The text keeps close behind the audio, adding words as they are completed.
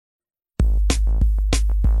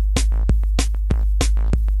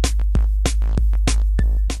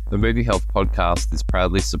The Movie Health Podcast is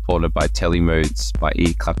proudly supported by Telemoods by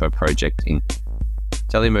eClapper Project Inc.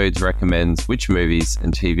 Telemoods recommends which movies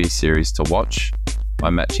and TV series to watch by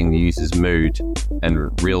matching the user's mood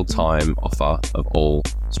and real-time offer of all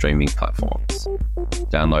streaming platforms.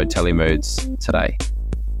 Download Telemoods today.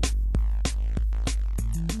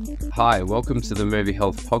 Hi, welcome to the Movie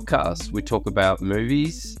Health Podcast. We talk about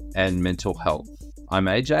movies and mental health. I'm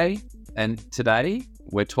AJ, and today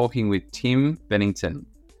we're talking with Tim Bettington.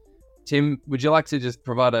 Tim, would you like to just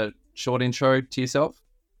provide a short intro to yourself?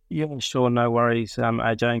 Yeah, sure. No worries,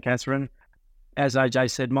 AJ and Catherine. As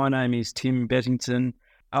AJ said, my name is Tim Bettington.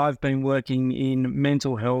 I've been working in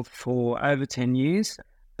mental health for over 10 years.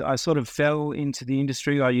 I sort of fell into the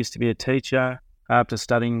industry. I used to be a teacher after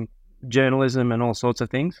studying journalism and all sorts of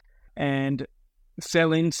things, and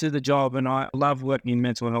fell into the job, and I love working in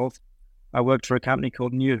mental health. I worked for a company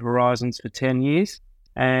called New Horizons for 10 years,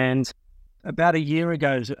 and about a year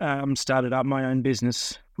ago, started up my own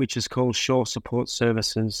business, which is called Shore Support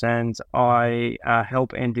Services, and I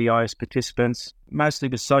help NDIS participants, mostly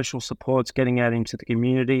with social supports, getting out into the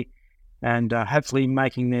community and hopefully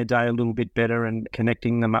making their day a little bit better and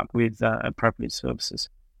connecting them up with appropriate services.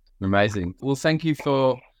 Amazing. Well, thank you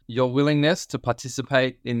for your willingness to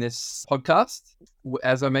participate in this podcast.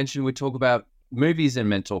 As I mentioned, we talk about movies and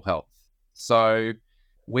mental health. So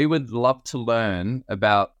we would love to learn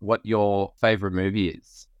about what your favorite movie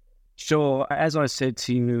is. Sure. As I said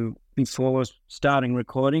to you before starting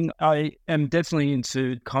recording, I am definitely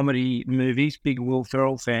into comedy movies, big Will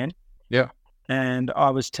Ferrell fan. Yeah. And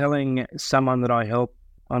I was telling someone that I help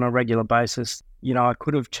on a regular basis, you know, I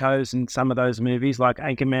could have chosen some of those movies like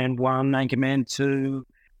Anchorman 1, Anchorman 2,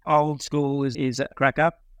 Old School is a crack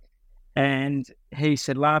up. And he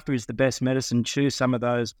said, laughter is the best medicine, choose some of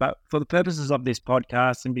those. But for the purposes of this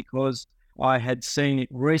podcast, and because I had seen it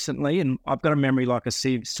recently, and I've got a memory like a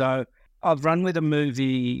sieve, so I've run with a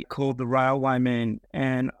movie called The Railway Man,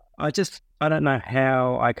 and I don't know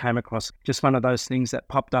how I came across just one of those things that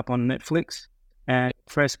popped up on Netflix and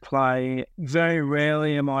press play. Very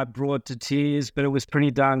rarely am I brought to tears, but it was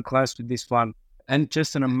pretty darn close with this one. And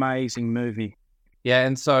just an amazing movie. Yeah,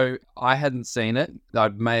 and so I hadn't seen it. I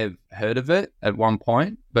may have heard of it at one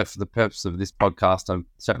point, but for the purpose of this podcast, I've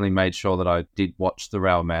certainly made sure that I did watch The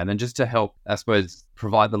Railway Man. And just to help, I suppose,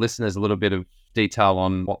 provide the listeners a little bit of detail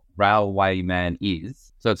on what Railway Man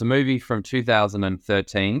is. So it's a movie from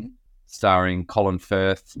 2013 starring Colin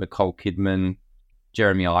Firth, Nicole Kidman,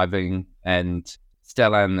 Jeremy Irving, and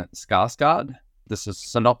Stellan Skarsgård. The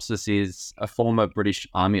synopsis is a former British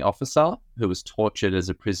Army officer who was tortured as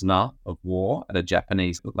a prisoner of war at a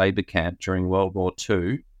Japanese labour camp during World War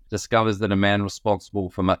II discovers that a man responsible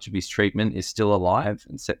for much of his treatment is still alive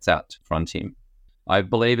and sets out to confront him. I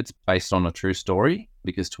believe it's based on a true story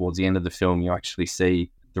because towards the end of the film, you actually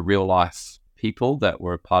see the real life people that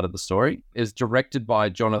were a part of the story. It was directed by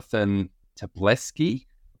Jonathan Tableski.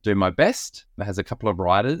 Do my best. It has a couple of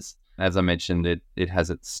writers. As I mentioned, it has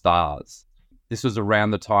its stars. This was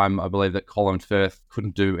around the time, I believe, that Colin Firth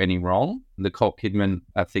couldn't do any wrong. Nicole Kidman,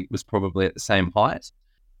 I think, was probably at the same height.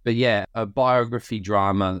 But yeah, a biography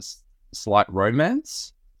drama, slight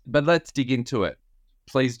romance. But let's dig into it.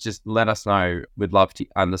 Please just let us know. We'd love to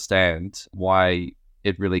understand why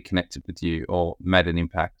it really connected with you or made an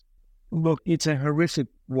impact. Look, it's a horrific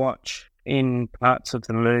watch in parts of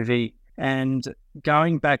the movie. And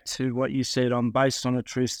going back to what you said, I'm based on a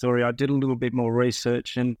true story. I did a little bit more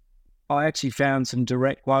research and I actually found some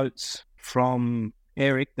direct quotes from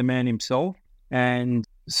Eric, the man himself. And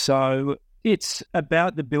so it's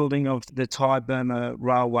about the building of the Thai-Burma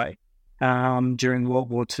Railway during World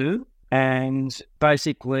War II. And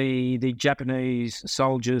basically the Japanese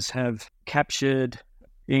soldiers have captured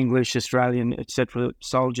English, Australian, etc.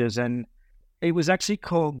 soldiers. And it was actually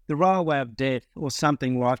called the Railway of Death or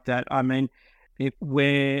something like that. I mean,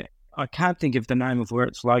 I can't think of the name of where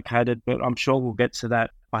it's located, but I'm sure we'll get to that.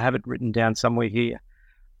 I have it written down somewhere here.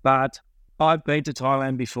 But I've been to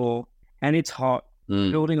Thailand before and it's hot.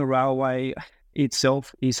 Building a railway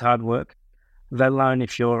itself is hard work, let alone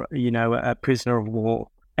if you're, a prisoner of war.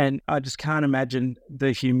 And I just can't imagine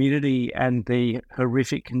the humidity and the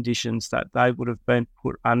horrific conditions that they would have been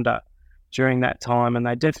put under during that time. And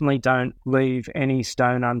they definitely don't leave any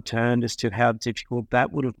stone unturned as to how difficult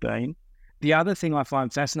that would have been. The other thing I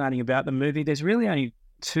find fascinating about the movie, there's really only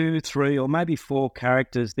 2, 3, or maybe 4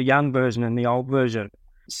 characters, the young version and the old version.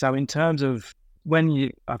 So in terms of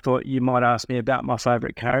I thought you might ask me about my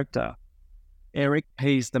favourite character. Eric,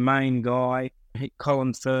 he's the main guy.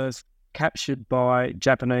 Colin Firth, captured by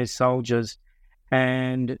Japanese soldiers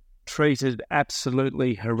and treated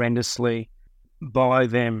absolutely horrendously by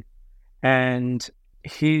them. And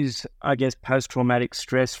his, I guess, post-traumatic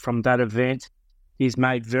stress from that event is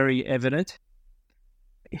made very evident.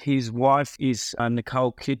 His wife is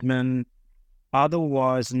Nicole Kidman,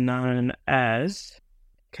 otherwise known as,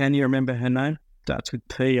 can you remember her name? Starts with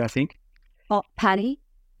P, I think. Oh, Patty.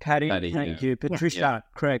 Patty, Patty, thank yeah. you. Patricia, Yeah.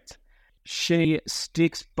 correct. She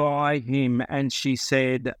sticks by him, and she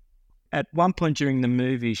said at one point during the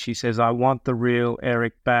movie, she says, I want the real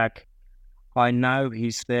Eric back. I know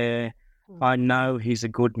he's there. I know he's a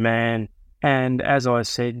good man. And as I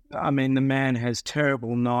said, I mean, the man has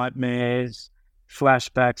terrible nightmares,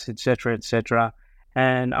 flashbacks, etc., etc.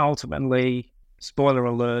 And ultimately, spoiler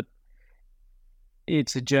alert,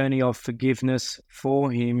 it's a journey of forgiveness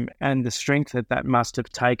for him, and the strength that must have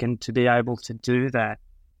taken to be able to do that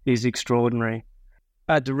is extraordinary.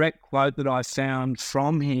 A direct quote that I found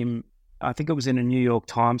from him, I think it was in a New York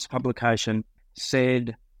Times publication,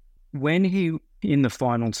 said, when he, in the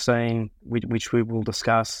final scene, which we will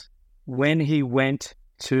discuss, when he went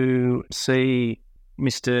to see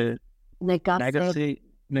Mr.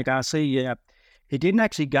 Nagase, yeah, he didn't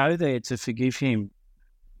actually go there to forgive him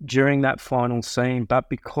during that final scene, but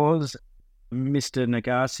because Mr.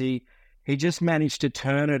 Nagase, he just managed to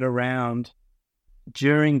turn it around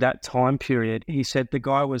during that time period. He said the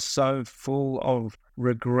guy was so full of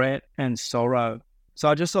regret and sorrow. So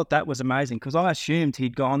I just thought that was amazing, because I assumed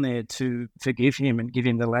he'd gone there to forgive him and give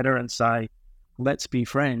him the letter and say, let's be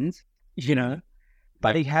friends, you know,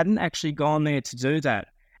 but he hadn't actually gone there to do that.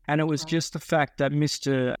 And it was just the fact that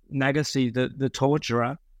Mr. Nagase, the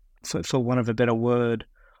torturer, for want of a better word,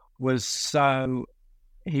 was so,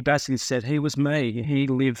 he basically said he was me. He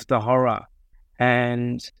lived the horror,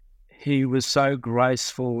 and he was so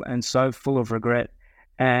graceful and so full of regret.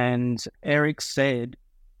 And Eric said,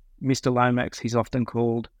 Mr. Lomax, he's often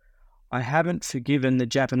called, I haven't forgiven the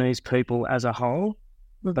Japanese people as a whole,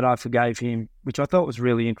 but I forgave him, which I thought was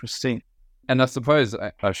really interesting. And I suppose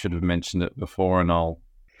I should have mentioned it before, and I'll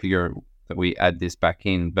figure that we add this back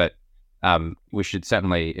in, but we should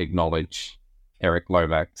certainly acknowledge Eric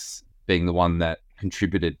Lomax being the one that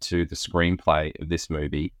contributed to the screenplay of this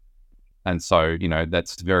movie. And so, you know,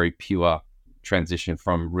 that's a very pure transition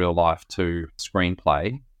from real life to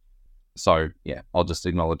screenplay. So, yeah, I'll just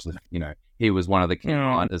acknowledge that, you know, he was one of the key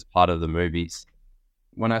lines as part of the movies.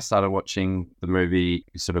 When I started watching the movie,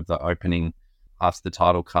 sort of the opening after the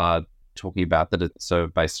title card, talking about that it's sort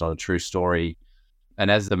of based on a true story. And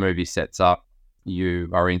as the movie sets up, you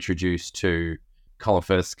are introduced to Colin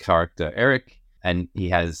Firth's character, Eric, and he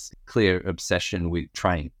has clear obsession with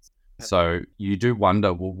trains. So you do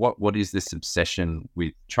wonder, well, what is this obsession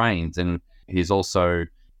with trains? And he's also,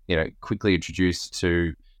 you know, quickly introduced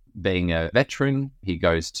to being a veteran. He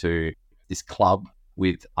goes to this club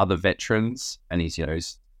with other veterans, and he's, you know,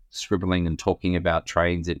 scribbling and talking about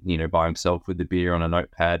trains, you know, by himself with the beer on a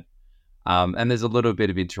notepad. And there's a little bit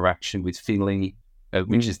of interaction with Finley,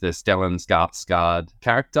 which is the Stellan Skarsgård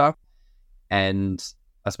character. And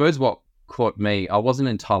I suppose what caught me, I wasn't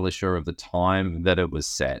entirely sure of the time that it was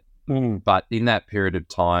set, but in that period of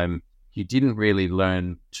time, you didn't really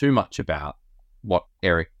learn too much about what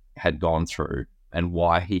Eric had gone through and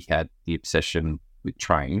why he had the obsession with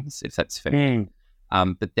trains, if that's fair.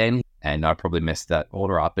 But then, and I probably messed that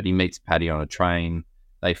order up, but he meets Patty on a train,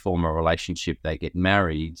 they form a relationship, they get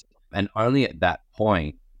married, and only at that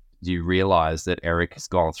point do you realize that Eric has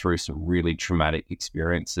gone through some really traumatic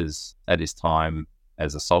experiences at his time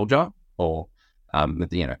as a soldier, or,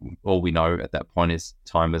 you know, all we know at that point is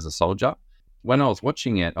time as a soldier. When I was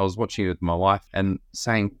watching it with my wife and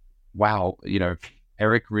saying, wow, you know,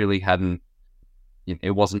 Eric really hadn't, you know,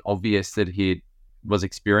 it wasn't obvious that he was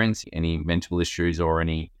experiencing any mental issues or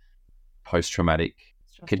any post-traumatic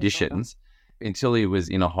conditions until he was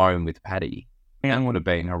in a home with Patty. That would have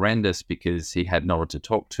been horrendous because he had no one to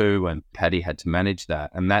talk to and Patty had to manage that.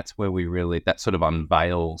 And that's where that sort of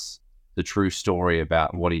unveils the true story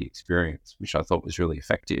about what he experienced, which I thought was really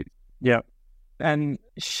effective. Yeah. And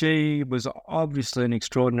she was obviously an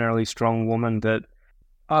extraordinarily strong woman that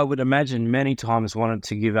I would imagine many times wanted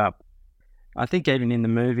to give up. I think even in the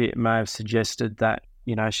movie, it may have suggested that,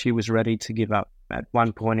 you know, she was ready to give up at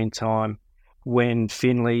one point in time when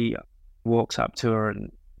Finley walks up to her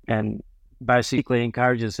and basically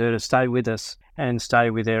encourages her to stay with us and stay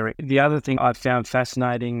with Eric. The other thing I found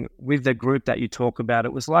fascinating with the group that you talk about,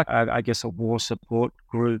 it was like, I guess, a war support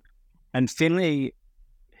group. And Finley,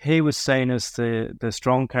 he was seen as the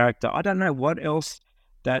strong character. I don't know what else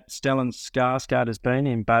that Stellan Skarsgård has been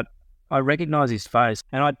in, but I recognise his face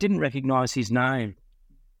and I didn't recognise his name.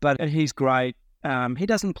 But he's great. He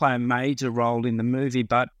doesn't play a major role in the movie,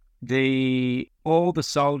 but all the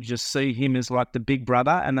soldiers see him as like the big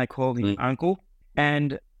brother and they call him uncle.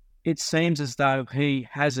 And it seems as though he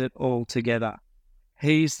has it all together.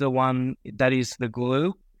 He's the one that is the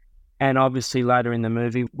glue. And obviously later in the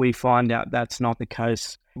movie, we find out that's not the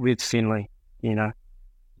case with Finley, you know.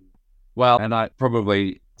 Well, and I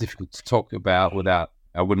probably difficult to talk about without,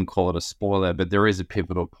 I wouldn't call it a spoiler, but there is a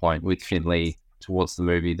pivotal point with Finley towards the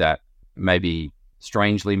movie that maybe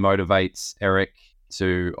strangely motivates Eric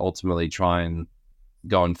to ultimately try and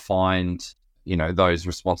go and find, those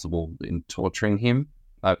responsible in torturing him.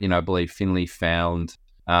 I believe Finley found,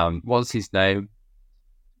 what was his name?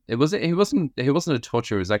 He wasn't a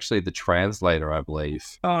torturer. It was actually the translator, I believe.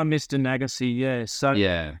 Oh, Mr. Nagase, yeah. So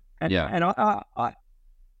yeah, and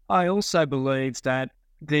I also believe that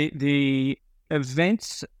the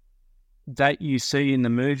events that you see in the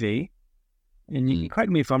movie, and you can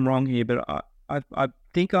correct me if I'm wrong here, but I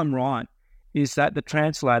think I'm right, is that the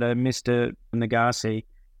translator, Mr. Nagase,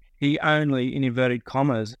 he only, in inverted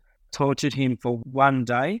commas, tortured him for 1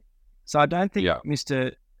 day. So I don't think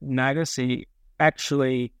Mr. Nagase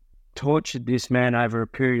actually tortured this man over a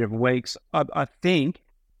period of weeks. I think,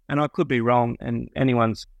 and I could be wrong, and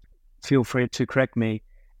anyone's feel free to correct me,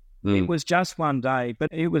 it was just 1 day, but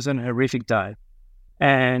it was an horrific day.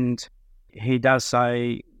 And he does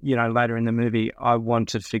say, later in the movie, I want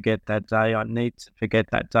to forget that day. I need to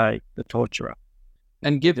forget that day, the torturer.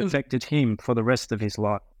 And it affected him for the rest of his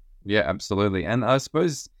life. Yeah, absolutely. And I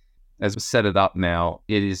suppose as we set it up now,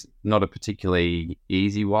 it is not a particularly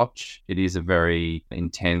easy watch. It is a very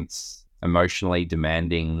intense, emotionally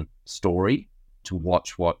demanding story to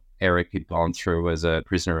watch what Eric had gone through as a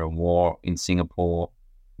prisoner of war in Singapore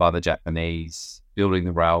by the Japanese, building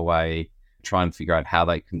the railway, trying to figure out how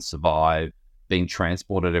they can survive, being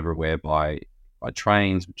transported everywhere by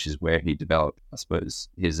trains, which is where he developed, I suppose,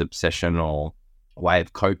 his obsession or way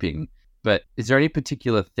of coping. But is there any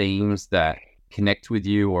particular themes that connect with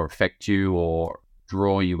you or affect you or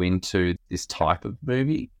draw you into this type of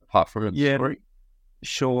movie, apart from its story?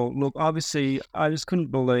 Sure. Look, obviously, I just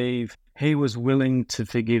couldn't believe he was willing to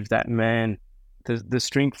forgive that man. The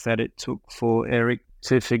strength that it took for Eric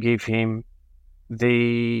to forgive him,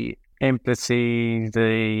 the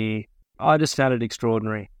empathy, I just found it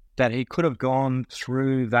extraordinary that he could have gone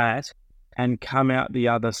through that and come out the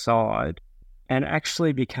other side and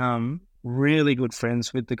actually become really good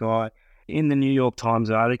friends with the guy. In the New York Times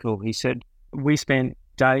article, he said, we spent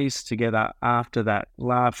days together after that,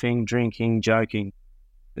 laughing, drinking, joking.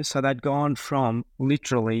 So they'd gone from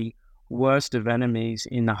literally worst of enemies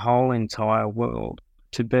in the whole entire world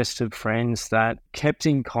to best of friends that kept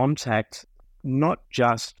in contact, not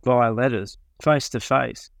just via letters, face to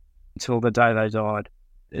face, until the day they died.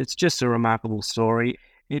 It's just a remarkable story.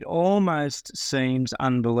 It almost seems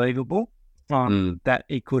unbelievable that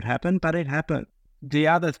it could happen, but it happened. The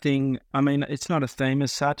other thing, it's not a theme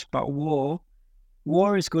as such, but war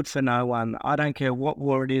is good for no one. I don't care what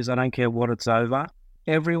war it is. I don't care what it's over.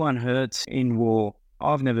 Everyone hurts in war.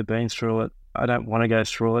 I've never been through it. I don't want to go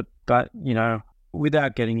through it. But,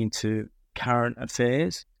 without getting into current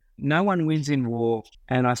affairs, no one wins in war.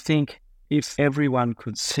 And I think if everyone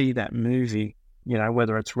could see that movie,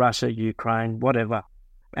 whether it's Russia, Ukraine, whatever,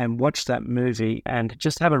 and watch that movie and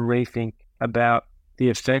just have a rethink about the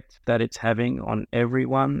effect that it's having on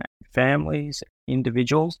everyone, families,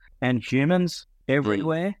 individuals, and humans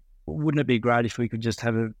everywhere. Wouldn't it be great if we could just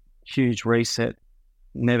have a huge reset,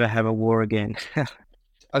 never have a war again?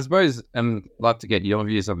 I suppose, and I'd like to get your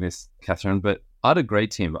views on this, Catherine, but I'd agree,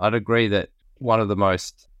 Tim. I'd agree that one of the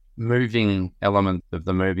most moving elements of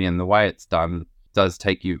the movie and the way it's done does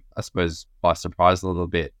take you, I suppose, by surprise a little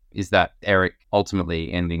bit, is that Eric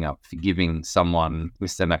ultimately ending up forgiving someone,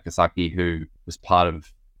 Mr. Nakasaki, who was part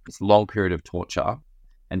of this long period of torture.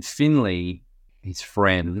 And Finley, his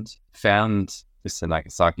friend, found Mr.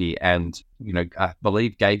 Nakasaki and, I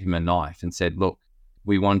believe gave him a knife and said, look,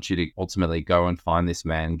 we want you to ultimately go and find this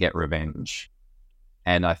man, get revenge.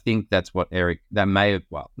 And I think that's what that may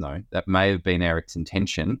have been Eric's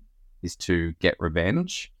intention, is to get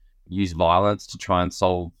revenge, use violence to try and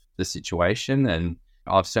solve the situation. And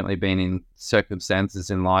I've certainly been in circumstances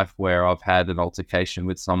in life where I've had an altercation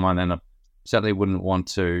with someone and I certainly wouldn't want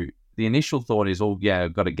to. The initial thought is,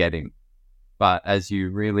 I've got to get him. But as you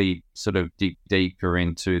really sort of dig deeper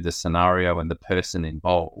into the scenario and the person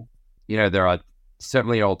involved, there are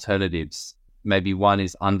certainly alternatives. Maybe one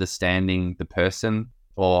is understanding the person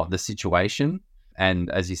or the situation. And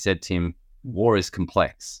as you said, Tim, war is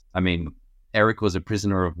complex. Eric was a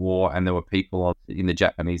prisoner of war and there were people in the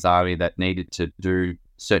Japanese army that needed to do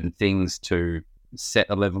certain things to set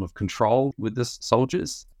a level of control with the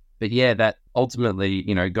soldiers. But that ultimately,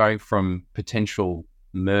 going from potential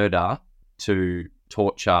murder to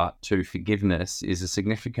torture to forgiveness is a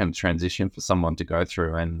significant transition for someone to go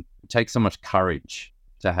through, and it takes so much courage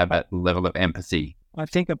to have that level of empathy. I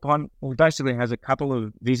think basically has a couple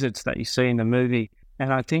of visits that you see in the movie.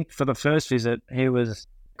 And I think for the first visit,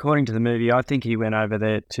 according to the movie, I think he went over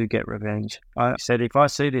there to get revenge. I said, if I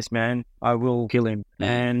see this man, I will kill him.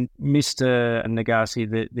 And Mr.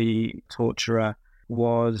 Nagase, the torturer,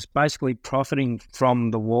 was basically profiting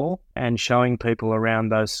from the war and showing people around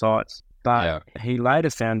those sites. But he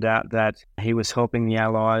later found out that he was helping the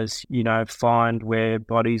Allies, find where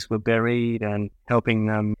bodies were buried and helping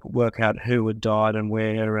them work out who had died and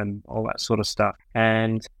where and all that sort of stuff.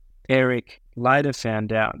 And Eric later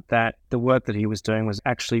found out that the work that he was doing was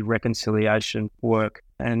actually reconciliation work,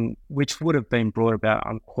 and which would have been brought about,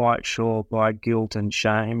 I'm quite sure, by guilt and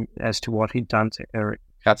shame as to what he'd done to Eric.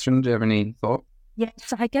 Catherine, do you have any thought? Yeah,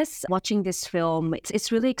 so I guess watching this film,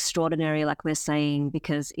 it's really extraordinary, like we're saying,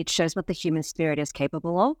 because it shows what the human spirit is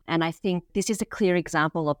capable of. And I think this is a clear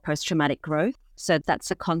example of post-traumatic growth. So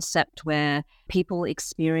that's a concept where people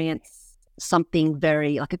experience something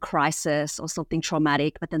very like a crisis or something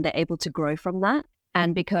traumatic, but then they're able to grow from that.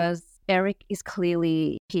 And because Eric he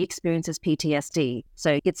experiences PTSD.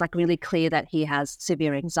 So it's like really clear that he has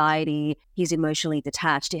severe anxiety, he's emotionally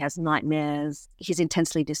detached, he has nightmares, he's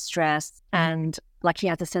intensely distressed, and like he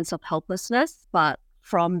has a sense of helplessness. But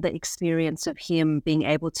from the experience of him being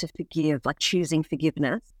able to forgive, like choosing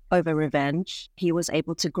forgiveness over revenge, he was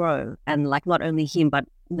able to grow. And like not only him, but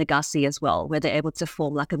Nagase as well, where they're able to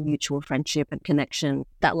form like a mutual friendship and connection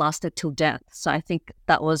that lasted till death. So I think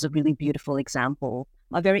that was a really beautiful example.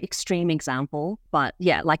 A very extreme example, but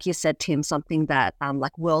yeah, like you said, Tim, something that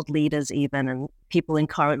like world leaders even and people in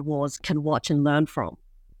current wars can watch and learn from.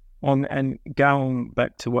 And going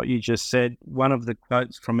back to what you just said, one of the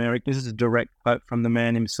quotes from Eric, this is a direct quote from the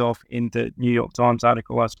man himself in the New York Times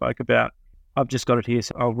article I spoke about. I've just got it here,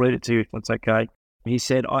 so I'll read it to you if it's okay. He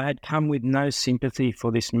said, "I had come with no sympathy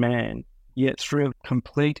for this man, yet through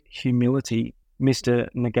complete humility, Mr.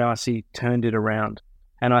 Nagase turned it around."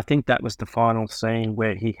 And I think that was the final scene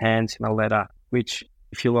where he hands him a letter, which,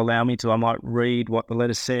 if you'll allow me to, I might read what the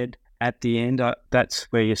letter said at the end. That's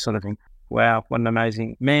where you sort of think, wow, what an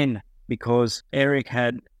amazing man, because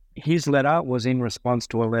his letter was in response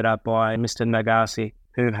to a letter by Mr. Nagase,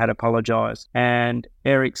 who had apologized. And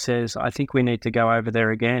Eric says, "I think we need to go over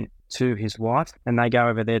there again," to his wife. And they go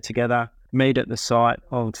over there together, meet at the site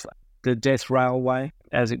of the Death Railway,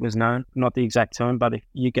 as it was known. Not the exact term, but if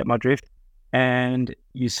you get my drift. And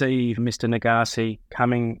you see Mr. Nagase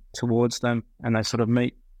coming towards them, and they sort of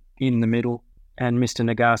meet in the middle. And Mr.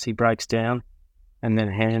 Nagase breaks down and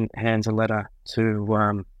then hands a letter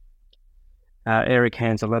to Eric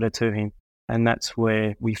hands a letter to him. And that's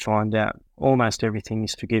where we find out almost everything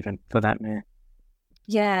is forgiven for that man.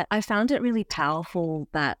 Yeah, I found it really powerful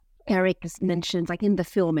that Eric mentioned, like in the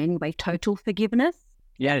film anyway, total forgiveness.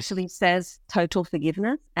 Yes. Actually says total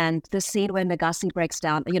forgiveness. And the scene where Nagase breaks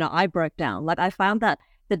down, I broke down. Like I found that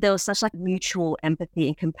there was such like mutual empathy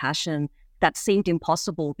and compassion that seemed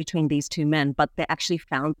impossible between these two men, but they actually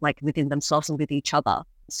found like within themselves and with each other.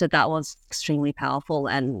 So that was extremely powerful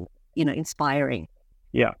and, inspiring.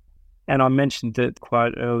 Yeah. And I mentioned the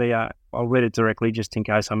quote earlier. I'll read it directly just in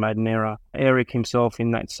case I made an error. Eric himself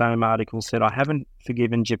in that same article said, "I haven't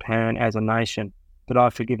forgiven Japan as a nation, but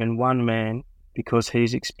I've forgiven one man because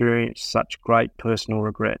he's experienced such great personal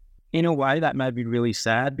regret." In a way, that made me really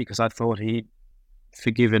sad because I thought he'd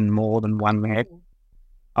forgiven more than one man.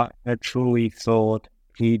 I truly thought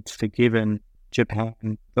he'd forgiven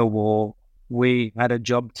Japan, the war. We had a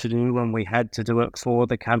job to do and we had to do it for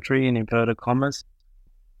the country, in inverted commas.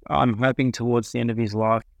 I'm hoping towards the end of his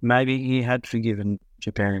life, maybe he had forgiven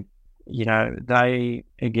Japan. They,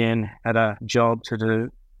 again, had a job to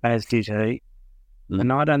do, as did he.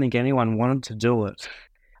 And I don't think anyone wanted to do it.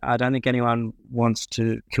 I don't think anyone wants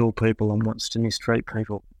to kill people and wants to mistreat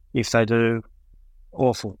people. If they do,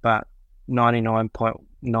 awful. But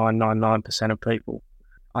 99.999% of people,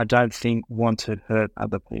 I don't think want to hurt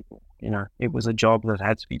other people. It was a job that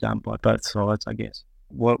had to be done by both sides, I guess.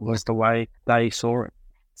 What was the way they saw it?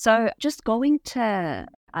 So just going to,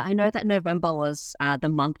 I know that November was the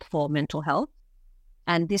month for mental health,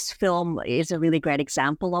 and this film is a really great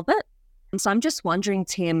example of it. And so I'm just wondering,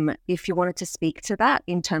 Tim, if you wanted to speak to that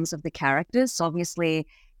in terms of the characters. So obviously,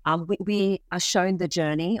 we are shown the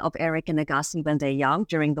journey of Eric and Nagase when they're young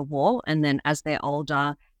during the war, and then as they're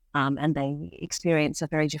older and they experience a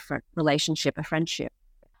very different relationship, a friendship.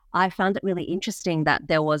 I found it really interesting that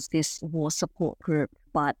there was this war support group,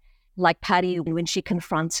 but like Patty, when she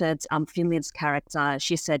confronted Finlay's character,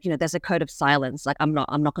 she said, there's a code of silence. Like, I'm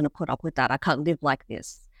not going to put up with that. I can't live like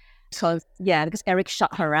this. Because Eric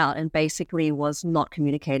shut her out and basically was not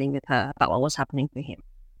communicating with her about what was happening to him.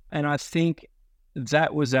 And I think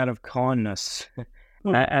that was out of kindness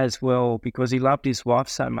as well, because he loved his wife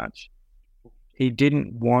so much. He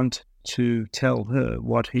didn't want to tell her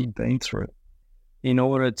what he'd been through in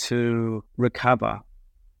order to recover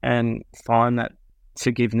and find that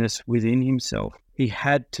forgiveness within himself. He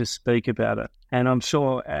had to speak about it. And I'm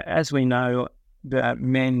sure, as we know, that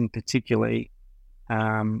men particularly,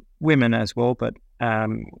 women as well, but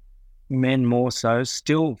men more so,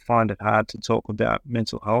 still find it hard to talk about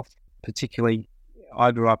mental health. Particularly,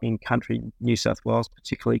 I grew up in country New South Wales,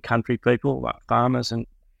 particularly country people like farmers, and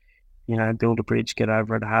build a bridge, get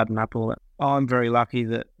over it, harden up, all that. I'm very lucky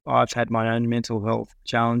that I've had my own mental health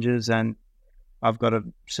challenges, and I've got a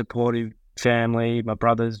supportive family. My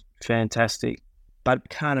brother's fantastic, but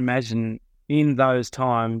can't imagine in those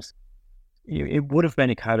times it would have been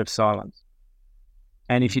a code of silence.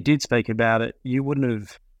 And if you did speak about it, there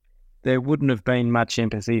wouldn't have been much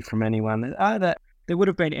empathy from anyone. There would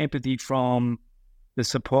have been empathy from the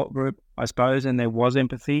support group, I suppose, and there was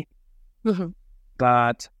empathy,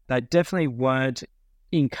 but they definitely weren't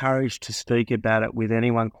encouraged to speak about it with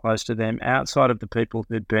anyone close to them outside of the people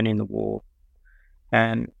who'd been in the war.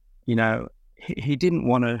 And, he didn't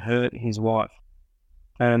want to hurt his wife.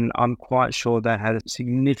 And I'm quite sure that had a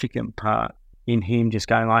significant part in him just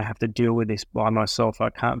going, I have to deal with this by myself.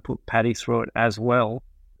 I can't put Patty through it as well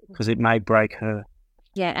because it may break her.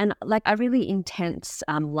 Yeah, and like a really intense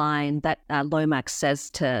line that Lomax says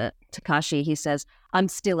to Takashi, he says, I'm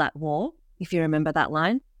still at war, if you remember that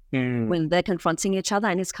line, when they're confronting each other.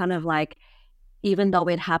 And it's kind of like, even though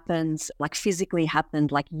it happens, like physically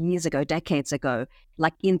happened like years ago, decades ago,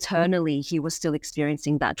 like internally he was still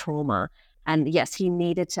experiencing that trauma. And yes, he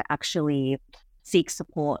needed to actually seek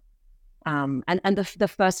support. And the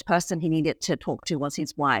first person he needed to talk to was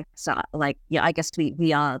his wife. So I guess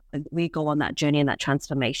we go on that journey and that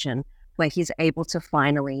transformation where he's able to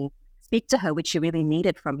finally speak to her, which she really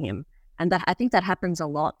needed from him. And that I think that happens a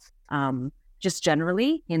lot, just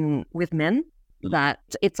generally with men, that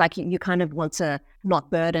it's like you kind of want to not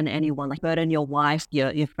burden anyone, like burden your wife,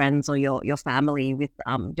 your friends, or your family with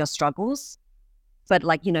your struggles. But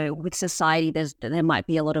with society, there might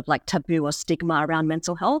be a lot of like taboo or stigma around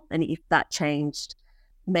mental health. And if that changed,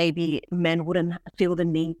 maybe men wouldn't feel the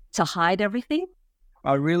need to hide everything.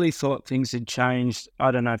 I really thought things had changed.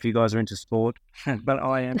 I don't know if you guys are into sport, but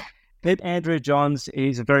I am. Andrew Johns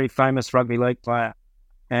is a very famous rugby league player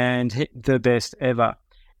and the best ever.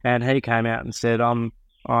 And he came out and said,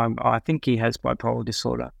 I think he has bipolar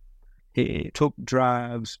disorder. He took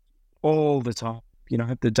drugs all the time,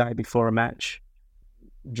 the day before a match,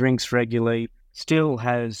 drinks regularly, still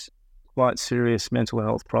has quite serious mental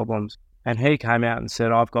health problems. And he came out and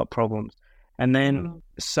said, I've got problems. And then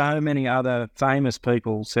so many other famous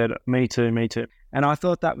people said, me too, me too. And I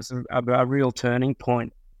thought that was a real turning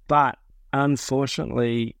point. But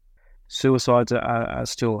unfortunately, suicides are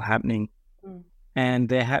still happening. And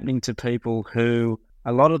they're happening to people who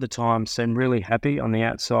a lot of the time seem really happy on the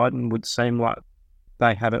outside and would seem like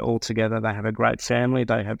they have it all together. They have a great family,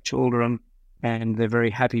 they have children, and they're very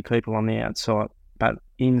happy people on the outside. But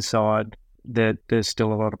inside, there's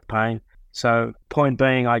still a lot of pain. So point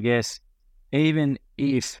being, I guess, even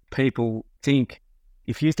if people think,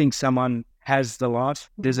 if you think someone has the life,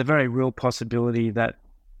 there's a very real possibility that,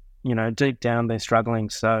 deep down they're struggling.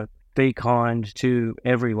 So be kind to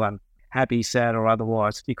everyone, happy, sad, or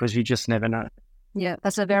otherwise, because you just never know. Yeah,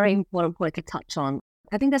 that's a very important point to touch on.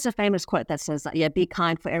 I think there's a famous quote that says that, be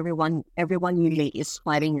kind, for everyone you meet is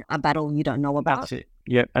fighting a battle you don't know about. That's it.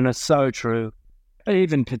 Yeah, and it's so true.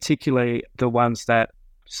 Even particularly the ones that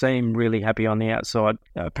seem really happy on the outside.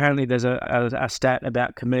 Apparently there's a stat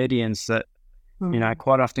about comedians that,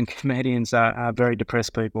 quite often comedians are very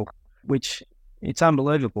depressed people, which it's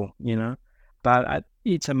unbelievable, But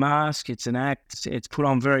it's a mask, it's an act, it's put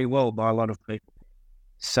on very well by a lot of people.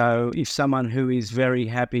 So if someone who is very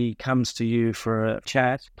happy comes to you for a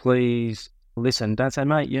chat, please listen. Don't say,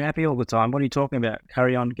 mate, you're happy all the time. What are you talking about?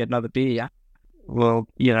 Carry on, get another beer. Well,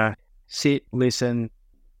 sit, listen,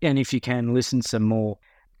 and if you can, listen some more.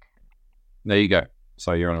 There you go.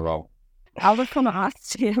 So you're on a roll. I was going to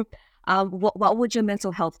ask you, what would your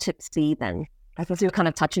mental health tips be then? I guess you were kind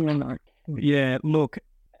of touching on that. Yeah, look,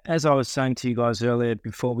 as I was saying to you guys earlier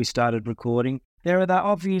before we started recording, there are the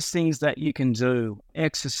obvious things that you can do.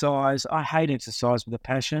 Exercise. I hate exercise with a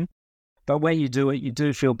passion, but when you do it, you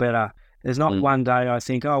do feel better. There's not one day I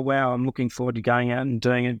think, oh, wow, I'm looking forward to going out and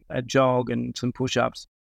doing a jog and some push-ups.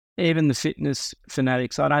 Even the fitness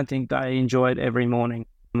fanatics, I don't think they enjoy it every morning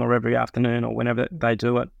or every afternoon or whenever they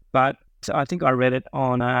do it. But So I think I read it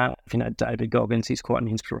on, David Goggins. He's quite an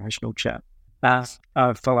inspirational chap. I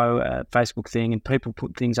follow a Facebook thing and people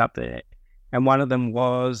put things up there. And one of them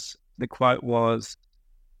was, the quote was,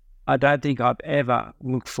 I don't think I've ever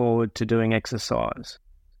looked forward to doing exercise,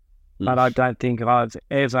 but I don't think I've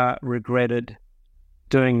ever regretted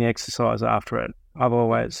doing the exercise after it. I've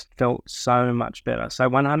always felt so much better. So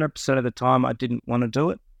 100% of the time I didn't want to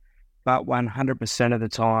do it, but 100% of the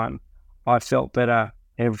time I felt better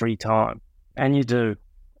every time. And you do.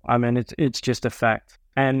 I mean, it's just a fact.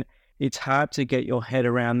 And it's hard to get your head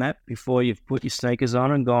around that before you've put your sneakers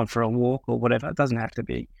on and gone for a walk or whatever. It doesn't have to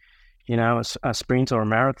be, a sprint or a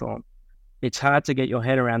marathon. It's hard to get your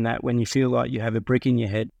head around that when you feel like you have a brick in your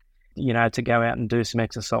head, to go out and do some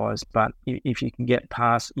exercise. But if you can get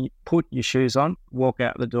past, you put your shoes on, walk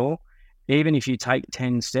out the door, even if you take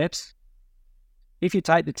 10 steps, if you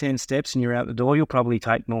take the 10 steps and you're out the door, you'll probably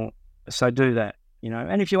take more. So do that,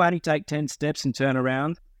 And if you only take 10 steps and turn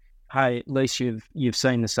around, hey, at least you've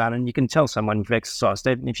seen the sun, and you can tell someone you've exercised,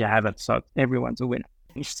 even if you haven't. So everyone's a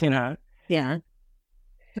winner, Yeah.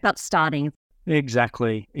 About starting.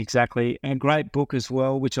 Exactly. A great book as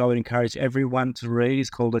well, which I would encourage everyone to read, is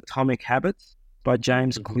called Atomic Habits by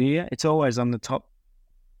James Clear. It's always on the top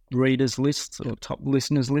readers list or top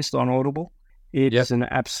listeners list on Audible. It's an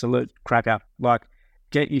absolute cracker. Like,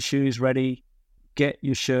 get your shoes ready, get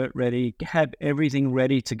your shirt ready, have everything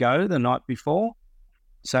ready to go the night before.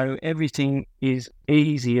 So everything is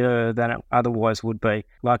easier than it otherwise would be.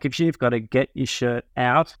 Like, if you've got to get your shirt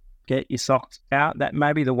out, get your socks out, that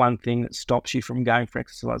may be the one thing that stops you from going for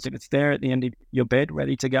exercise. If it's there at the end of your bed,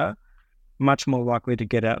 ready to go, much more likely to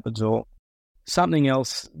get out the door. Something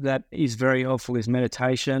else that is very helpful is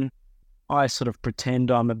meditation. I sort of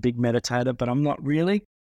pretend I'm a big meditator, but I'm not really.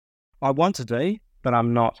 I want to be, but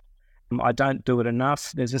I'm not. I don't do it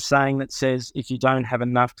enough. There's a saying that says, if you don't have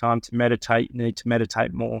enough time to meditate, you need to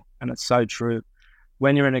meditate more. And it's so true.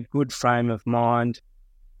 When you're in a good frame of mind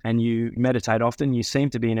and you meditate often, you seem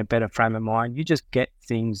to be in a better frame of mind. You just get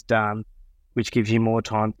things done, which gives you more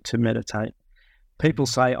time to meditate. People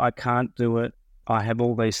say, I can't do it. I have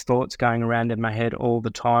all these thoughts going around in my head all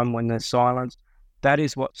the time when there's silence. That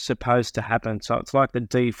is what's supposed to happen. So it's like the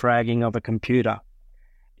defragging of a computer.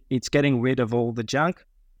 It's getting rid of all the junk,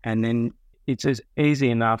 and then it's as easy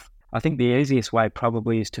enough. I think the easiest way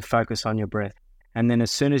probably is to focus on your breath. And then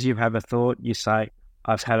as soon as you have a thought, you say,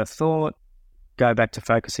 I've had a thought, go back to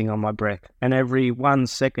focusing on my breath. And every 1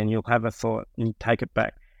 second you'll have a thought and you take it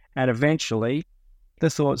back. And eventually the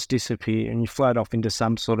thoughts disappear and you float off into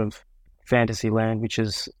some sort of fantasy land, which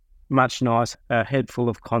is much nice, a head full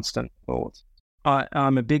of constant thoughts.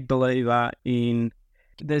 I'm a big believer in,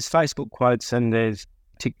 there's Facebook quotes and there's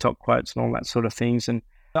TikTok quotes and all that sort of things. And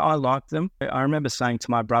I like them. I remember saying to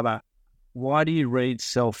my brother, why do you read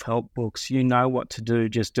self-help books? You know what to do,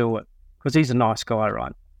 just do it. Because he's a nice guy,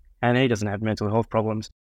 right? And he doesn't have mental health problems.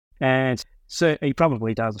 And so he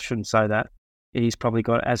probably does, I shouldn't say that. He's probably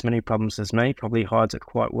got as many problems as me, probably hides it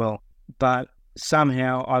quite well. But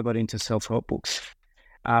somehow I got into self-help books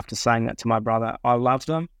after saying that to my brother. I love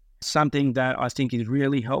them. Something that I think is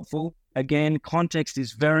really helpful. Again, context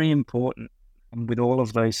is very important with all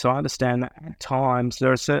of these. So I understand that at times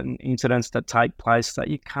there are certain incidents that take place that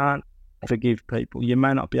you can't forgive people. You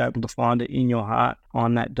may not be able to find it in your heart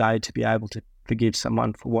on that day to be able to forgive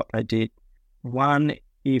someone for what they did. One,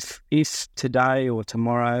 if today or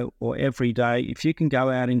tomorrow or every day, if you can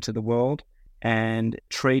go out into the world and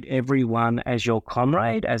treat everyone as your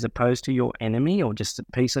comrade as opposed to your enemy or just a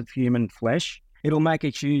piece of human flesh, it'll make a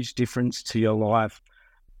huge difference to your life.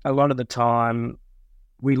 A lot of the time,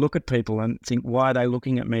 we look at people and think, why are they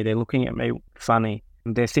looking at me? They're looking at me funny.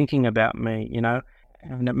 They're thinking about me,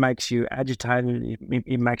 and it makes you agitated.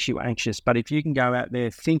 It makes you anxious. But if you can go out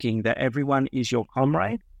there thinking that everyone is your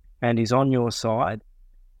comrade and is on your side,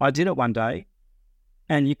 I did it one day,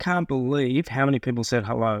 and you can't believe how many people said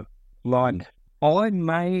hello. Like, I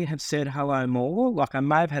may have said hello more, like I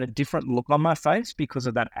may have had a different look on my face because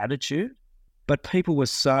of that attitude, but people were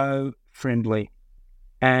so friendly.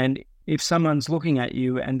 And if someone's looking at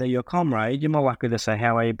you and they're your comrade, you're more likely to say,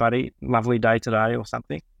 how are you, buddy? Lovely day today or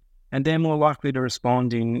something. And they're more likely to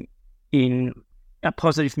respond in a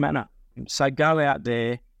positive manner. So go out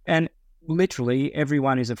there, and literally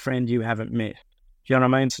everyone is a friend you haven't met. Do you know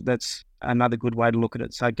what I mean? So that's another good way to look at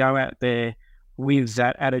it. So go out there with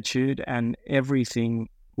that attitude and everything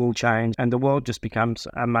will change and the world just becomes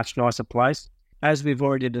a much nicer place. As we've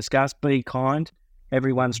already discussed, be kind.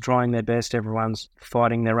 Everyone's trying their best. Everyone's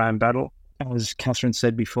fighting their own battle, as Catherine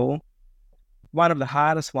said before. One of the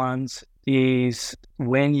hardest ones is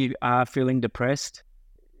when you are feeling depressed,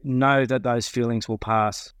 know that those feelings will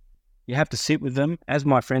pass. You have to sit with them. As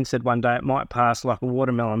my friend said one day, it might pass like a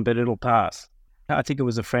watermelon, but it'll pass. I think it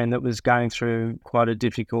was a friend that was going through quite a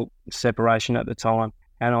difficult separation at the time.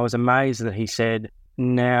 And I was amazed that he said,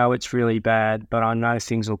 now it's really bad, but I know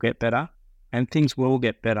things will get better. And things will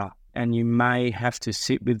get better. And you may have to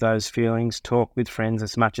sit with those feelings, talk with friends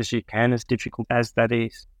as much as you can, as difficult as that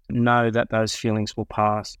is. Know that those feelings will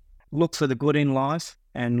pass. Look for the good in life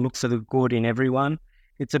and look for the good in everyone.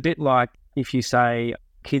 It's a bit like if you say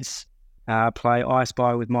kids play I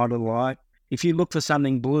Spy with My Little Eye. If you look for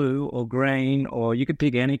something blue or green, or you could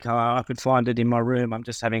pick any colour, I could find it in my room. I'm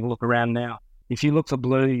just having a look around now. If you look for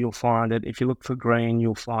blue, you'll find it. If you look for green,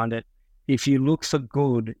 you'll find it. If you look for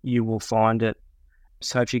good, you will find it.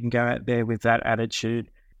 So if you can go out there with that attitude,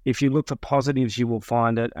 if you look for positives, you will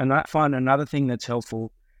find it. And I find another thing that's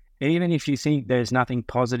helpful, even if you think there's nothing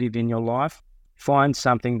positive in your life, find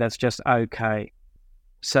something that's just okay.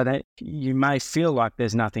 So that you may feel like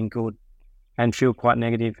there's nothing good and feel quite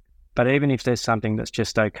negative. But even if there's something that's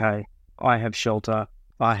just okay, I have shelter,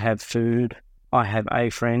 I have food, I have a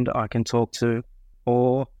friend I can talk to,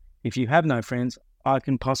 or if you have no friends, I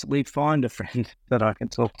can possibly find a friend that I can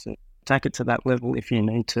talk to. Take it to that level if you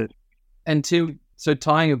need to. And Tim, so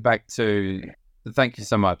tying it back to, thank you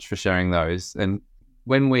so much for sharing those. And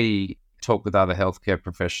when we talk with other healthcare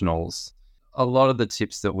professionals, a lot of the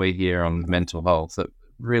tips that we hear on mental health are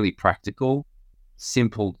really practical,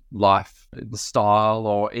 simple lifestyle,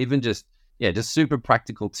 or even just super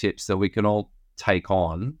practical tips that we can all take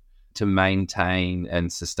on to maintain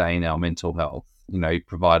and sustain our mental health. You know, you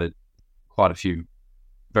provided quite a few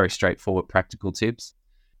very straightforward practical tips.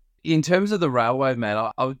 In terms of The Railway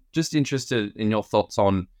Man, I was just interested in your thoughts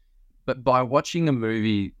on, but by watching a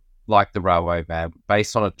movie like The Railway Man,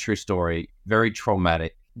 based on a true story, very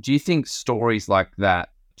traumatic, do you think stories like that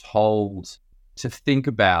told to think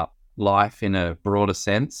about life in a broader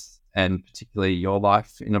sense, and particularly your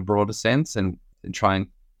life in a broader sense, and try and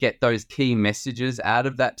get those key messages out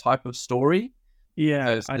of that type of story?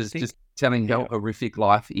 Yeah, as just telling how horrific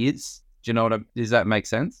life is. Do you know does that make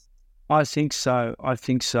sense? I think so.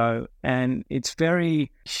 And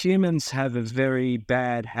humans have a very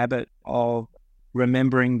bad habit of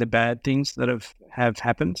remembering the bad things that have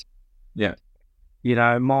happened. Yeah. You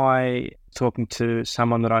know, talking to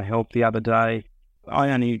someone that I helped the other day, I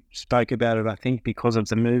only spoke about it, I think, because of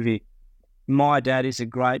the movie. My dad is a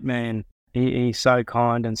great man. He's so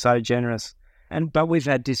kind and so generous. But we've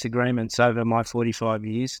had disagreements over my 45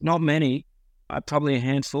 years. Not many, probably a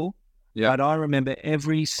handful. Yeah. But I remember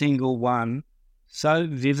every single one so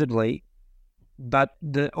vividly, but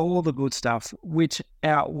all the good stuff, which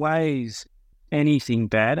outweighs anything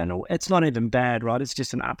bad. And it's not even bad, right? It's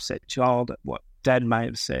just an upset child, what Dad may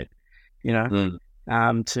have said, you know,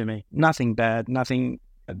 to me. Nothing bad, nothing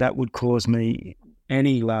that would cause me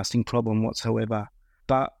any lasting problem whatsoever.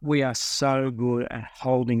 But we are so good at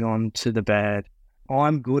holding on to the bad.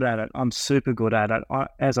 I'm good at it. I'm super good at it.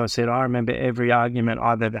 As I said, I remember every argument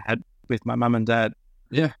I've ever had with my mum and dad.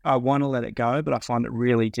 Yeah. I want to let it go, but I find it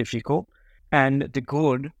really difficult. And the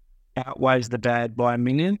good outweighs the bad by a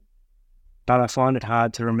million, but I find it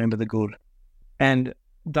hard to remember the good. And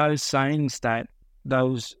those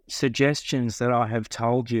suggestions that I have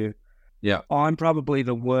told you, I'm probably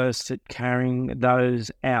the worst at carrying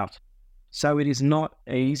those out. So it is not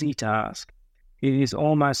an easy task. It is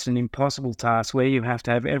almost an impossible task where you have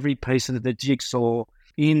to have every piece of the jigsaw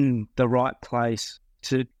in the right place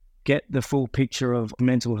to get the full picture of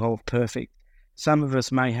mental health perfect. Some of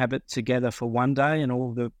us may have it together for one day and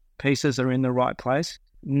all the pieces are in the right place.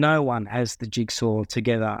 No one has the jigsaw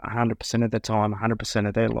together 100% of the time, 100%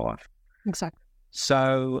 of their life. Exactly.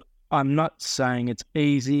 So I'm not saying it's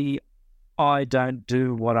easy. I don't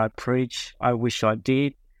do what I preach. I wish I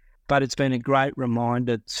did. But it's been a great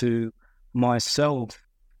reminder to myself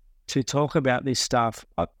to talk about this stuff.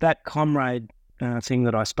 That comrade thing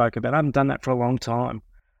that I spoke about, I haven't done that for a long time.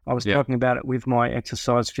 I was talking about it with my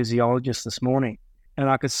exercise physiologist this morning, and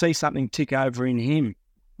I could see something tick over in him.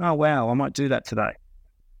 Oh, wow, I might do that today.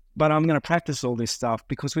 But I'm going to practice all this stuff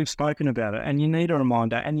because we've spoken about it, and you need a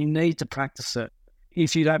reminder, and you need to practice it.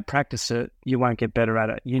 If you don't practice it, you won't get better at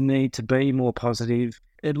it. You need to be more positive.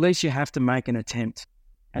 At least you have to make an attempt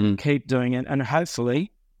and keep doing it, and hopefully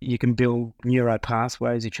you can build neuro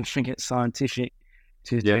pathways, if you think it's scientific,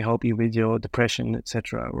 to help you with your depression,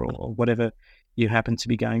 etc., or whatever you happen to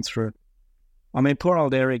be going through. I mean, poor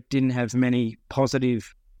old Eric didn't have many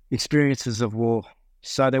positive experiences of war,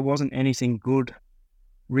 so there wasn't anything good,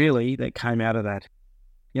 really, that came out of that.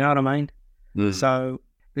 You know what I mean? So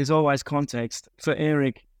there's always context. For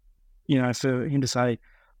Eric, you know, for him to say,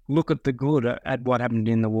 look at the good at what happened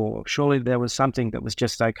in the war. Surely there was something that was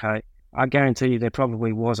just okay. I guarantee you there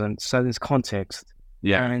probably wasn't. So there's context.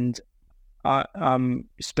 Yeah. And I'm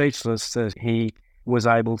speechless that he was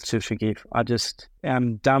able to forgive. I just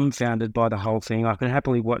am dumbfounded by the whole thing. I could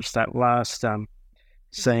happily watch that last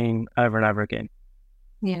scene over and over again.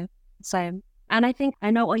 Yeah, same. And I think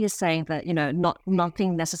I know what you're saying, that,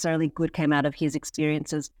 nothing necessarily good came out of his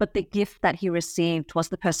experiences, but the gift that he received was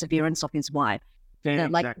the perseverance of his wife. Yeah,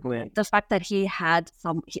 exactly. The fact that he had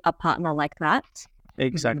a partner like that.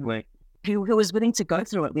 Exactly. Who was willing to go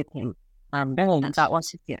through it with him. And that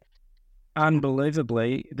was his gift.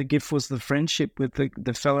 Unbelievably, the gift was the friendship with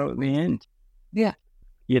the fellow at the end. Yeah.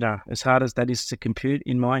 As hard as that is to compute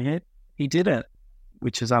in my head, he did it,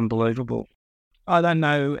 which is unbelievable. I don't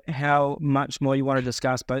know how much more you want to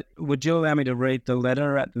discuss, but would you allow me to read the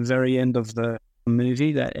letter at the very end of the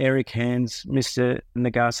movie that Eric hands Mr.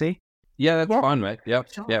 Nagase? Yeah, that's fine, mate. Yeah.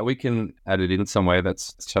 Sure. Yeah, we can add it in some way.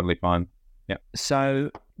 That's totally fine. Yeah. So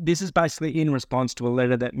this is basically in response to a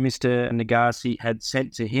letter that Mr. Nagase had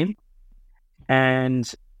sent to him.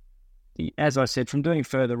 And as I said, from doing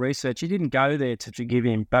further research, he didn't go there to forgive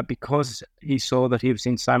him, but because he saw that he was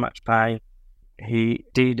in so much pain, he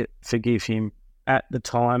did forgive him at the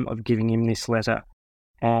time of giving him this letter.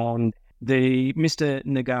 And Mr.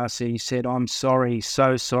 Nagase said, "I'm sorry,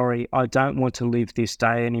 so sorry. I don't want to live this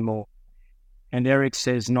day anymore." And Eric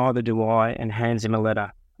says, "Neither do I," and hands him a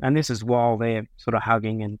letter. And this is while they're sort of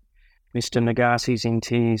hugging, and Mr. Nagase's in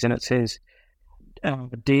tears, and it says,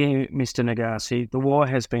 "Dear Mr. Nagase, the war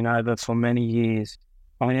has been over for many years.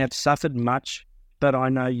 I have suffered much, but I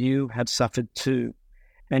know you have suffered too,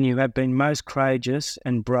 and you have been most courageous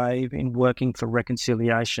and brave in working for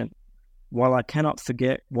reconciliation. While I cannot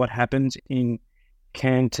forget what happened in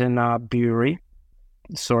Canterbury,"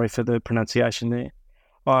 sorry for the pronunciation there,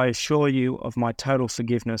 "I assure you of my total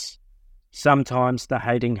forgiveness. Sometimes the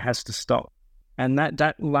hating has to stop." And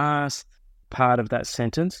that last part of that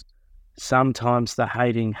sentence, "sometimes the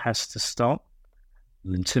hating has to stop,"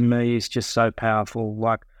 to me is just so powerful.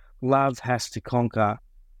 Like, love has to conquer,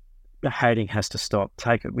 the hating has to stop.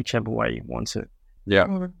 Take it whichever way you want to.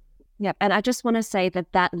 Yeah. Yeah, and I just want to say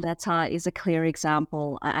that letter is a clear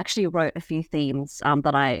example. I actually wrote a few themes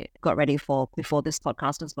that I got ready for before this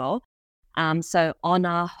podcast as well. So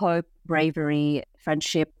honor, hope, bravery,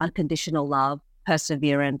 friendship, unconditional love,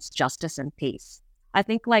 perseverance, justice, and peace. I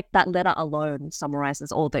think that letter alone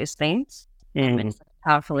summarizes all those things. And it's a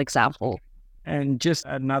powerful example. And just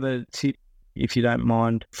another tip, if you don't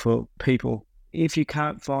mind, for people. If you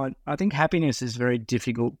can't find, I think happiness is very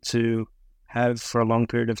difficult to have for a long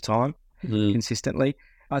period of time consistently.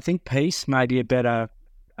 I think peace may be a better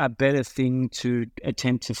thing to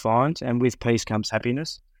attempt to find, and with peace comes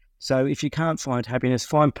happiness. So if you can't find happiness,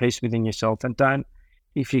 find peace within yourself, and don't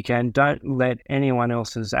let anyone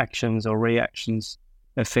else's actions or reactions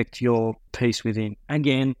affect your peace within.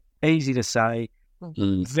 Again, easy to say,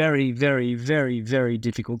 very, very, very, very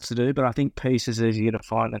difficult to do, but I think peace is easier to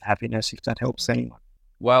find than happiness, if that helps anyone.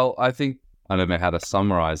 Well, I don't know how to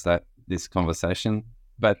summarize this conversation,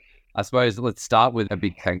 but I suppose let's start with a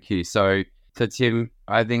big thank you. So Tim,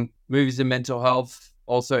 I think movies and mental health,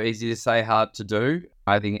 also easy to say, hard to do.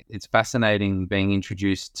 I think it's fascinating being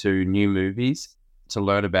introduced to new movies, to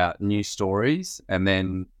learn about new stories, and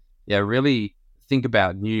then, really think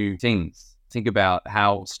about new things. Think about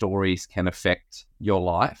how stories can affect your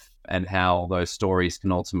life and how those stories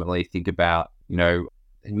can ultimately think about,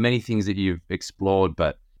 many things that you've explored,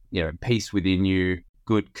 but, peace within you.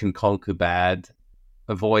 Good can conquer bad.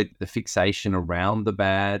 Avoid the fixation around the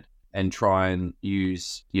bad and try and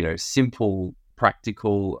use, simple,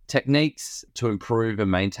 practical techniques to improve and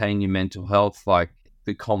maintain your mental health, like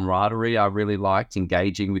the camaraderie I really liked,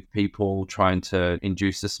 engaging with people, trying to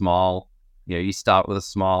induce a smile. You start with a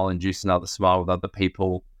smile, induce another smile with other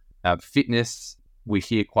people. Fitness, we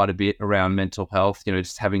hear quite a bit around mental health,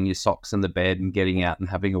 just having your socks in the bed and getting out and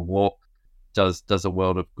having a walk does a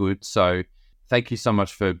world of good. So thank you so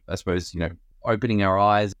much for, I suppose, opening our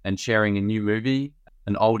eyes and sharing a new movie,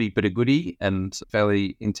 an oldie but a goodie, and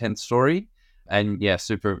fairly intense story. And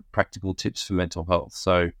super practical tips for mental health.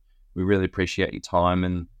 So we really appreciate your time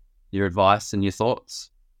and your advice and your thoughts.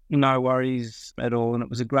 No worries at all. And it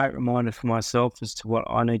was a great reminder for myself as to what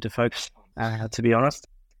I need to focus on, to be honest.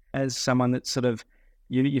 As someone that sort of,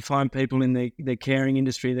 you find people in the caring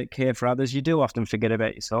industry that care for others, you do often forget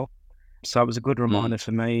about yourself. So it was a good reminder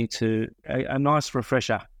for me a nice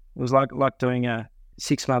refresher. It was like doing a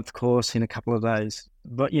 6-month course in a couple of days.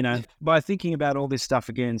 But, by thinking about all this stuff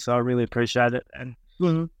again, so I really appreciate it. And,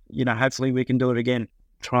 hopefully we can do it again.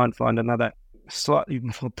 Try and find another slightly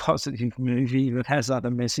more positive movie that has other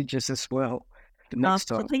messages as well. next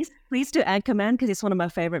time. Please do Anchorman because it's one of my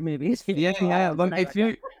favorite movies. Yeah. Look,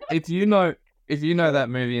 if you know that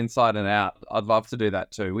movie inside and out, I'd love to do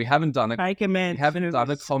that too. We haven't done it. Anchorman. We haven't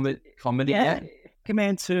done a comedy yet.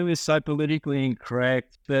 Anchorman 2 is so politically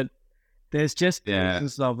incorrect, but there's just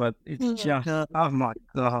pieces of it. It's just, oh my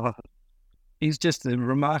God. He's just a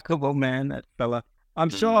remarkable man, that fella. I'm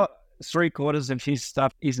sure 3/4 of his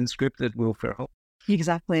stuff isn't scripted, Will Ferrell.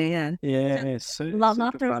 Exactly, yeah. Yeah, it's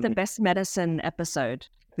Laughter of the Best Medicine episode.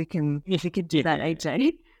 We can do that,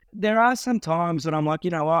 AJ. There are some times that I'm like,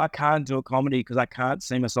 you know what, I can't do a comedy because I can't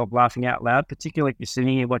see myself laughing out loud, particularly if you're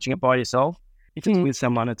sitting here watching it by yourself. If it's with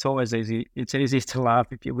someone, it's always easy. It's easiest to laugh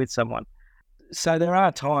if you're with someone. So there are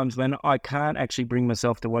times when I can't actually bring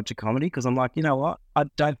myself to watch a comedy because I'm like, you know what, I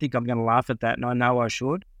don't think I'm going to laugh at that, and I know I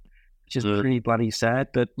should, which is pretty bloody sad.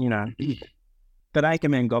 But but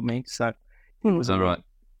Anchorman got me. So it was all right.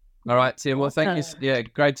 All right, Tim. Well, thank you. Yeah,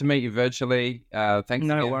 great to meet you virtually. Thanks.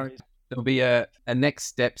 No again. worries. There'll be a next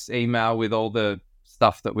steps email with all the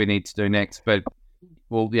stuff that we need to do next. But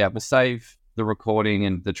we'll save the recording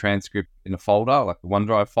and the transcript in a folder, like a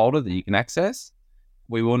OneDrive folder that you can access.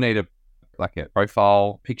 We will need a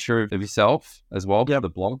profile picture of yourself as well for the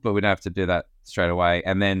blog, but we don't have to do that straight away.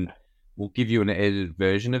 And then we'll give you an edited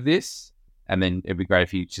version of this, and then it'd be great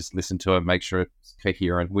if you just listen to it, make sure it's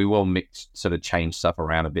coherent. We will change stuff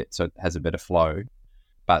around a bit so it has a better flow.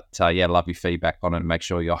 But love your feedback on it and make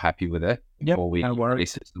sure you're happy with it before we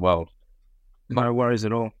release it to the world. No worries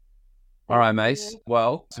at all. All right, mate.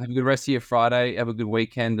 Well, have a good rest of your Friday. Have a good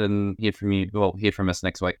weekend, and hear from us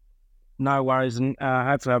next week. No worries, and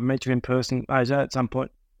hopefully I'll meet you in person at some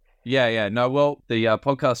point. Yeah. No, well, the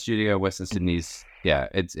podcast studio Western Sydney is,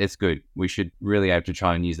 it's good. We should really have to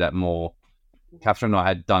try and use that more. Catherine and I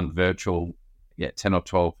had done virtual, 10 or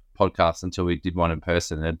 12 podcasts until we did one in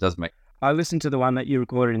person, and it does make... I listened to the one that you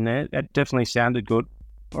recorded in there. That definitely sounded good.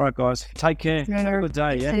 All right, guys. Take care. Have a good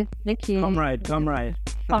day, yeah? Thank you. Comrade. See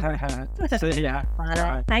ya. Bye.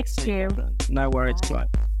 Right. Thanks, Jim. No worries. Bye.